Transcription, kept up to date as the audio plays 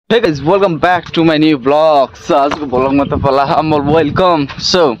Hey guys, welcome back to my new vlog. So आजको भ्लगमा तपाईलाई अमल welcome.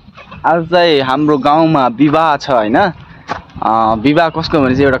 So आज चाहिँ हाम्रो गाउँमा विवाह छ हैन. विवाह कसको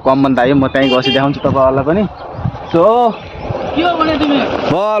भने चाहिँ एउटा कमन दाइ हो. म त्यही गसी देखाउँछु तपाईहरुलाई पनि. So के हो भने तिमी?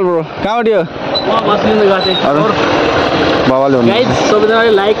 बल ब्रो, कहाँ डियो? म बस्नु गथे. बाबाले भन्नु. गाइस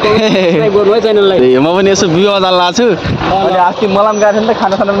सबैजनाले लाइक सब्स्क्राइब गर्नु है च्यानललाई. म पनि यसो विवाह जान लाग्छु. अनि अस्ति मलाम गएको थिएँ नि त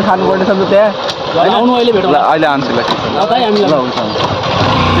खाना पनि खानु पर्ने छ नि त त्यहाँ. आउनु अहिले भेटौँ. अहिले आउँछु ल. आउँदै हामीलाई. हुन्छ.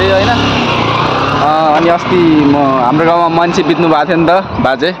 त्यही हैन. अनि अस्ति म हाम्रो गाउँमा मान्छे बित्नु भएको थियो नि त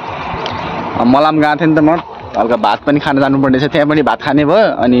बाजे. मलाम गएको थिएँ नि त म. हल्का भात पनि खान जानुपर्ने छ. त्यहाँ पनि भात खाने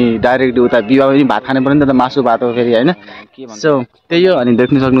भयो अनि डाइरेक्ट उता विवाह पनि भात खाने पर्यो नि त मासु भात हो फेरि हैन. सो त्यही हो. अनि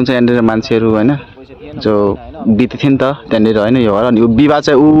देख्न सक्नुहुन्छ यहाँनिर मान्छेहरू हैन जो बिते थियो नि त त्यहाँनिर हैन. यो अनि यो विवाह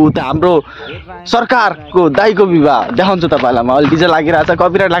चाहिँ त हाम्रो सरकारको दाइको विवाह देखाउँछु तपाईलाई. म अलि डिजे लागिरहेछ.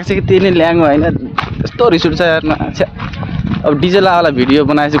 कपिराइट लाग्छ कि त्यही नै ल्याङ्गो हैन. यस्तो रिस उठ्छ यार. अब डिजे लावाला भिडियो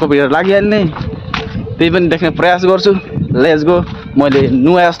बनाएपछि कपिराइट लागिहाल्ने. त्यही पनि देख्ने प्रयास गर्छु. Let's go. मैले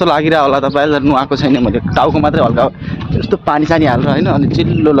नुहाए जस्तो लागिरहेको होला तपाईलाई. नुहाएको छैन मैले. टाउको मात्रै हल्का यस्तो पानी सानी हालेर हैन अनि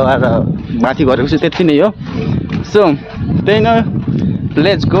चिल्लो लगाएर माथि गरेको छु. त्यति नै हो. सो त्यही नै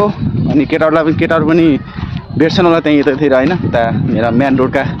लेट्स गो. अनि केटाहरु पनि भेट्छन् होला त्यही यतातिर हैन. त्यहाँ मेरा मेन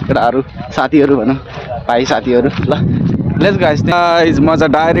रोडका केटाहरु साथीहरु भनौँ भाइ साथीहरु. ल लेट्स गाइस. म चाहिँ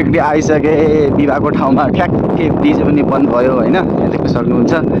डाइरेक्टली आइसके विवाहको ठाउँमा. ठ्याक्कै डिजे पनि बन्द भयो हैन. यहाँ देख्न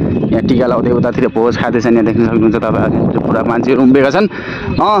सक्नुहुन्छ. यहाँ टिका लाउँदै उतातिर भोज खाँदैछन्. यहाँ देख्न सक्नुहुन्छ तपाईहरुले. पुरा मान्छेहरु उम्बेका छन्.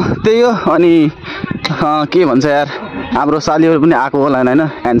 त्यही हो. अनि के भन्छ यार हाम्रो सालीहरु पनि आएको होला हैन.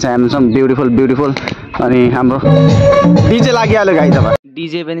 Handsome beautiful. अनि हाम्रो डिजे लागिहाल्यो गाइस. अब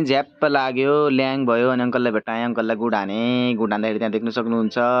डिजे पनि झ्याप्प लाग्यो. ल्याङ भयो. अनि अङ्कललाई भेटाएँ. अङ्कललाई गुड हान्दाखेरि त्यहाँ देख्न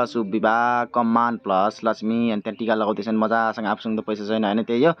सक्नुहुन्छ शुभ विवाह कमान प्लस लक्ष्मी. अनि त्यहाँ टिका लगाउँदैछन् मजासँग. आफूसँग त पैसा छैन हैन.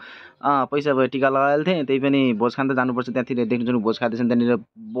 त्यही हो. पैसा भयो टिका लगाएको थिएँ. त्यही पनि भोज खान त जानुपर्छ. त्यहाँतिर देख्न सक्नुहुन्छ भोज खाँदैछन्. त्यहाँनिर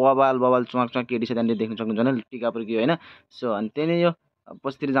बबाल चुवाक केटी छ. त्यहाँनिर देख्न सक्नुहुन्छ हैन टिका पुर्कियो हैन. सो अनि त्यही नै हो.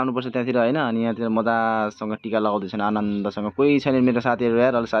 पछितिर जानुपर्छ त्यहाँतिर हैन. अनि यहाँतिर मजासँग टिका लगाउँदैछन् आनन्दसँग. कोही छैन मेरो साथीहरु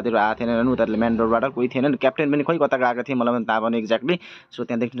यार. अरू साथीहरु आएको थिएनन्. उताले मेन रोडबाट कोही थिएनन्. क्याप्टेन पनि खोइ कता गएको थिए मलाई पनि थाहा भएन एक्ज्याक्टली. सो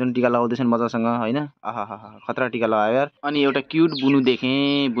त्यहाँ देख्नुहुन्छ टिका लगाउँदैछन् मजासँग हैन. खतरा टिका लगायो यार. अनि एउटा क्युट बुनु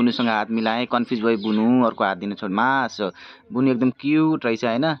देखेँ. बुनुसँग हात मिलाएँ. कन्फ्युज भयो बुनु. अर्को हात दिन छोड्मा. सो बुनु एकदम क्युट रहेछ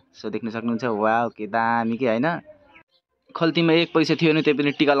हैन. सो देख्न सक्नुहुन्छ. वाउ के दामी के हैन. खल्तीमा एक पैसा थियो भने त्यही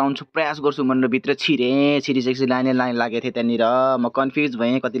पनि टिका लाउँछु प्रयास गर्छु भनेर भित्र छिरिसकेपछि लाइन लागेको थिएँ त्यहाँनिर. म कन्फ्युज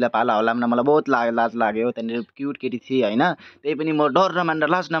भएँ कतिलाई पाला होला भनेर. मलाई बहुत लाज लाग्यो. त्यहाँनिर क्युट केटी थिएँ हैन. त्यही पनि म डर नमानेर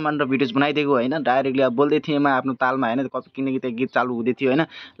लाज नमानेर भिडियोज बनाइदिएको हैन. डाइरेक्टली अब बोल्दै थिएँ म आफ्नो तालमा हैन. किनकि त्यो गीत चालु हुँदै थियो हैन.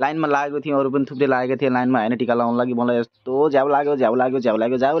 लाइनमा लागेको थिएँ. अरू पनि थुप्रै लागेको थिएँ लाइनमा हैन टिका लाउन लागि. मलाई यस्तो झ्याउ लाग्यो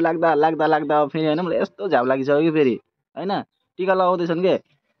लाग्दा फेरि हैन. मलाई यस्तो झ्याउ लागिसक्यो कि फेरि हैन. टिका लगाउँदैछन् के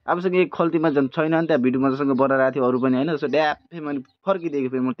आफूसँग एक खल्तीमा झन् छैन नि. त्यहाँ भिडियो मजासँग बनाइरहेको थियो अरू पनि हैन. सो ड्याप्पै मैले फर्किदिएको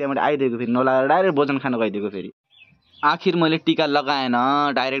फेरि. म त्यहाँबाट आइदिएको फेरि नलाएर डाइरेक्ट भोजन खान गइदिएको फेरि. आखिर मैले टिका लगाएन.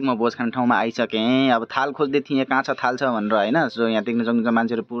 डाइरेक्ट म भोज खाने ठाउँमा आइसकेँ. अब थाल खोज्दै थिएँ कहाँ छ थाल छ भनेर हैन. सो यहाँ देख्न सक्नुहुन्छ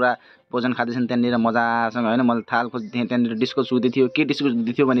मान्छेहरू पुरा भोजन खाँदैछन् त्यहाँनिर मजासँग हैन. मैले थाल खोज्दै थिएँ. त्यहाँनिर डिस्कोस हुँदै थियो. के डिस्कोस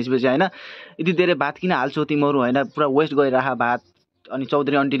हुँदै थियो भनेपछि हैन यति धेरै भात किन हाल्छौ तिमीहरू हैन. पुरा वेस्ट गइरह भात. अनि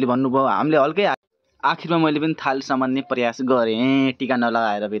चौधरी आन्टीले भन्नुभयो हामीले हल्कै. आखिरमा मैले पनि थाल समान्ने प्रयास गरेँ. टिका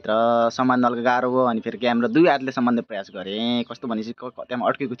नलगाएर भित्र समान्न हल्का गाह्रो भयो. अनि फेरि क्यामेरा दुई हातले समान्ने प्रयास गरेँ. कस्तो भनेपछि त्यहाँ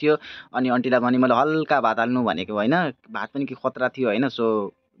अड्केको थियो. अनि आन्टीलाई भने मैले हल्का भात हाल्नु भनेको होइन. भात पनि के खतरा थियो होइन.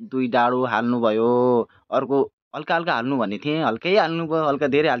 सो दुई डाडु हाल्नुभयो. अर्को हल्का हाल्नु भन्ने थिएँ. हल्कै हाल्नु भयो. हल्का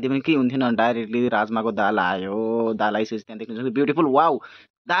धेरै हालिदियो भने केही हुन्थेन. डाइरेक्टली राजमाको दाल आयो. दाल आइसकेपछि त्यहाँ देख्नु सक्नुहुन्छ ब्युटिफुल वाउ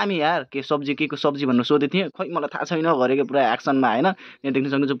दामी यार. के को सब्जी भनेर सोधेको थिएँ. खोइ मलाई थाहा छैन गरेको पुरा एक्सनमा हैन. यहाँ देख्न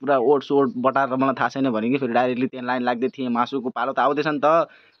सक्नुहुन्छ पुरा ओट्स बटाएर मलाई थाहा छैन भने कि फेरि डाइरेक्टली त्यहाँ लाइन लाग्दै थिएँ. मासुको पालो त आउँदैछ नि त.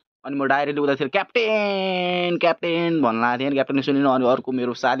 अनि म डाइरेक्टली उतातिर क्याप्टेन भन्न लागेको थिएँ. क्याप्टेन सुनिनँ. अनि अर्को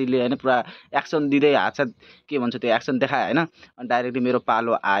मेरो सालीले हैन पुरा एक्सन दिँदै हात के भन्छ त्यो एक्सन देखायो हैन. अनि डाइरेक्टली मेरो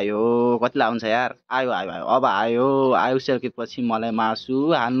पालो आयो. कतिलाई आउँछ यार. आयो अब आइसकेपछि मलाई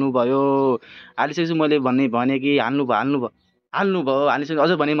मासु हाल्नुभयो. हालिसकेपछि मैले भने कि हाल्नुभयो हालिसकेपछि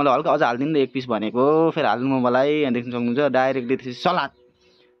अझ भने मलाई हल्का अझ हालिदिनु एक पिस भनेको. फेरि हाल्नु मलाई. यहाँ देख्न सक्नुहुन्छ डाइरेक्टली त्यसपछि सलाद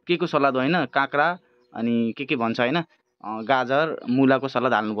के को सलाद होइन काँक्रा अनि के भन्छ होइन गाजर मुलाको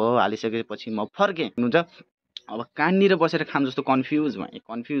सलाद हाल्नुभयो. हालिसकेपछि म फर्केँ हुनुहुन्छ. अब कहाँनिर बसेर खाम जस्तो कन्फ्युज भएँ.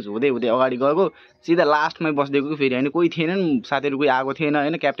 कन्फ्युज हुँदै अगाडि गएको सिधा लास्टमै बसिदिएको फेरि होइन. कोही थिएनन् साथीहरू कोही आएको थिएन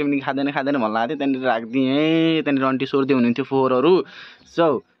होइन. क्याप्टेन पनि खाँदैन भन्नु लाग्थ्यो. त्यहाँनिर राखिदिएँ. त्यहाँनिर आन्टी सोध्दै हुनुहुन्थ्यो फोहोरहरू.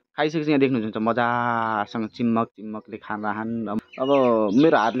 सो खाइसकेपछि यहाँ देख्नुहुन्छ मजासँग चिम्मकले खान. अब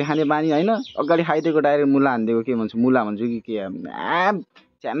मेरो हातले खाने बानी होइन. अगाडि खाइदिएको डाइरेक्ट मुला हानिदिएको के भन्छु कि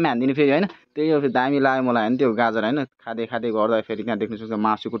च्याम्मै हानिदिने फेरि होइन त्यही हो फेरि दामी लाग्यो मलाई होइन त्यो गाजर होइन खाँदै खाँदै गर्दा फेरि त्यहाँ देख्न सक्छ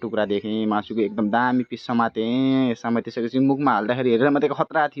मासुको टुक्रा देखेँ मासुको एकदम दामी पिस समातिसकेपछि मुखमा हाल्दाखेरि हेरेर मात्रै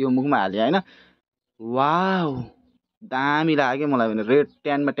खतरा थियो मुखमा हालेँ होइन वाउ दामी लाग्यो मलाई भने रेड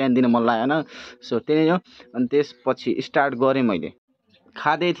 10मा 10 दिन मन लाग्यो होइन सो त्यही हो अनि त्यसपछि स्टार्ट गरेँ मैले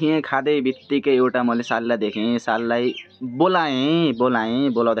खाँदै थिएँ खाँदै बित्तिकै एउटा मैले साललाई देखेँ साललाई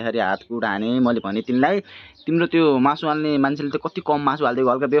बोलाउँदाखेरि हातको हानेँ मैले भने तिमीलाई तिम्रो त्यो मासु हाल्ने मान्छेले त कति कम मासु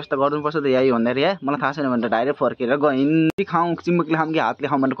हालिदिएको हल्का व्यवस्था गर्नुपर्छ त यही भन्दाखेरि मलाई थाहा छैन भनेर डाइरेक्ट फर्केर गइन् खाउँ चिम्मकले खाउँ कि हातले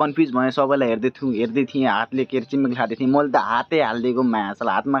खाउँ भनेर कन्फ्युज भएँ सबैलाई हेर्दै थिएँ हातले के चिम्मकले खाँदै थिएँ मैले त हातै हालिदिएको मासु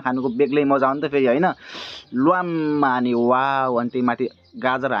हातमा खानुको बेग्लै मजा हो नि त फेरि होइन ल्वाममा हाने वाउ अनि त्यही माथि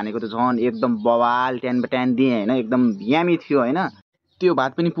गाजर हानेको त झन् एकदम बवाल 10 मा 10 दिएँ होइन एकदम यामी थियो होइन त्यो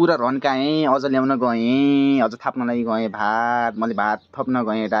भात पनि पुरा रन्काएँ अझ ल्याउन गएँ अझ थाप्नलाई गएँ भात मैले भात थप्न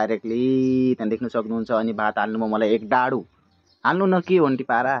गएँ डाइरेक्टली त्यहाँ देख्न सक्नुहुन्छ अनि भात हाल्नुमा मलाई एक डाडु हाल्नु न के भन्टी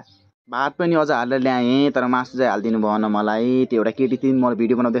पारा भात पनि अझ हालेर ल्याएँ तर मासु चाहिँ हालिदिनु भएन मलाई त्यो एउटा केटी थिइन् मैले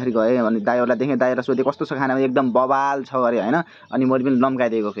भिडियो बनाउँदाखेरि गएँ अनि दाइहरूलाई देखेँ दाइहरूलाई सोधेँ कस्तो छ खाना एकदम बवाल छ अरे होइन अनि मैले पनि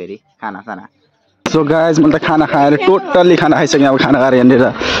लम्काइदिएको फेरि खाना सो गाइज मैले त खाना खाएर टोटल्ली खाना खाइसकेँ अब खाना खाएर यहाँनिर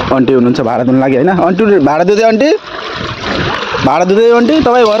आन्टी हुनुहुन्छ भाडा दिनु लागि होइन आन्टी भाडा दिँदै आन्टी भाडा दिँदै आन्टी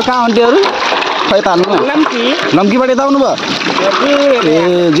तपाईँ घर कहाँ आन्टीहरू खै त हाल्नु लम्कीबाट यता आउनुभयो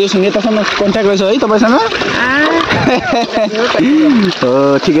ए जेसँग यतासँग कन्ट्याक्ट रहेछ है तपाईँसँग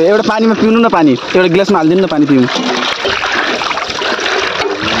हो ठिकै एउटा पानीमा पिउनु न पानी एउटा ग्लासमा हालिदिनु न पानी पिउँ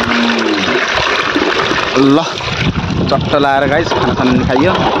ल चट्ट लाएर गाइस खाना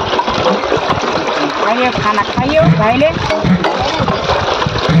खाइयो भाइले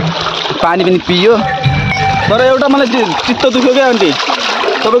पानी पनि पियो तर एउटा मलाई चित्त दुख्यो क्या आन्टी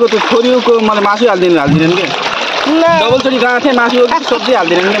तपाईँको त्यो छोरीको मलाई मासु हालिदिनु कि डबलचोटि गएको थिएँ मासु सब्जी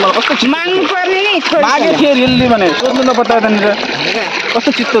हालिदिनु कि मलाई कस्तो मागेको थिएँ रियल्ली भने सोध्नु नपर्दा त्यहाँनिर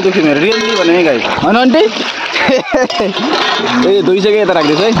कस्तो चित्त दुख्यो मेरो रियल्ली भने है गाइस होइन आन्टी ए धोइसकेँ यता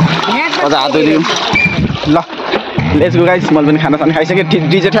राख्दैछु है अझ हात धोइदिउँ ल लेट्स गो गाइस मैले पनि खाना खाइसकेँ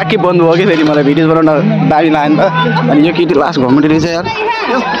डिजे ठ्याक्कै बन्द भयो कि फेरि मलाई भिडियोज बनाउन दामी लाग्यो नि त अनि यो केटी लास्ट घुम्नु रहेछ यार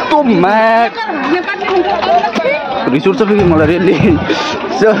यस्तो म्याक रिस उठ्छ फेरि मलाई रियल्ली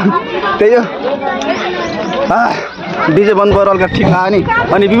सो त्यही हो डिजे बन्द गरेर हल्का ठिक लाग्यो नि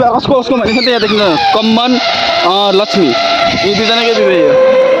अनि विवाह कसको भनेको त यहाँ देख्नु कम्मन लक्ष्मी यी दुईजनाकै विवाह हो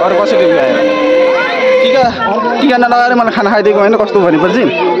अरू कसैको विवाह टिका नलगाएर मलाई खाना खाइदिएको होइन कस्तो भनेपछि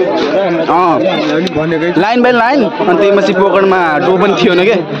लाइन बाई लाइन अनि त्यही माथि पोकरमा डो पनि थियो न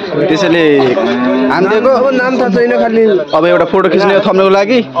के त्यसैले हानिदिएको नाम थाहा छैन खालि अब एउटा फोटो खिच्ने थप्नको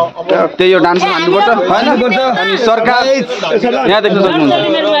लागि त्यही हो डान्स हान्नुपर्छ होइन अनि सरकार यहाँ देख्न सक्नुहुन्छ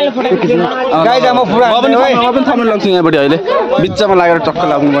पनि थप्नु लाग्छु यहाँबाट अहिले बिचमा लागेर चक्कर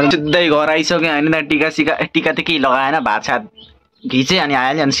लाग्नु पर्यो सिधै घर आइसक्यो होइन टिका त केही लगाएन भात सात घिचेँ अनि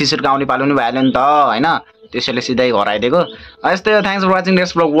आइहाल्यो अनि सिसुरको आउने पालो पनि भइहाल्यो नि त होइन त्यसैले सिधै घर आइदिएको यस्तै हो thanks for watching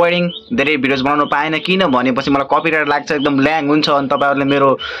next blog wedding धेरै भिडियोज बनाउनु पाएन किन भनेपछि मलाई कपिराइट लाग्छ एकदम ल्याङ हुन्छ अनि तपाईँहरूले मेरो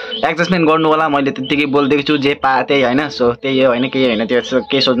एडजस्टमेन्ट गर्नु होला मैले त्यतिकै बोलिदिएको छु जे पा त्यही होइन सो त्यही हो होइन केही होइन त्यो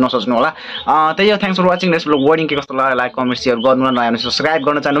केही नसोच्नु होला त्यही हो thanks for watching next blog wedding के कस्तो लाग्यो लाइक कमेन्ट सेयर गर्नु न नयाँ सब्सक्राइब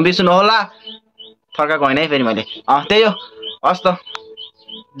गर्न चाहनु बिर्सनु होला फर्काएको होइन है फेरि मैले त्यही हो हस् त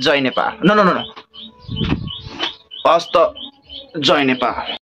जय नेपाल न हस् त जय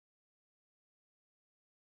नेपाल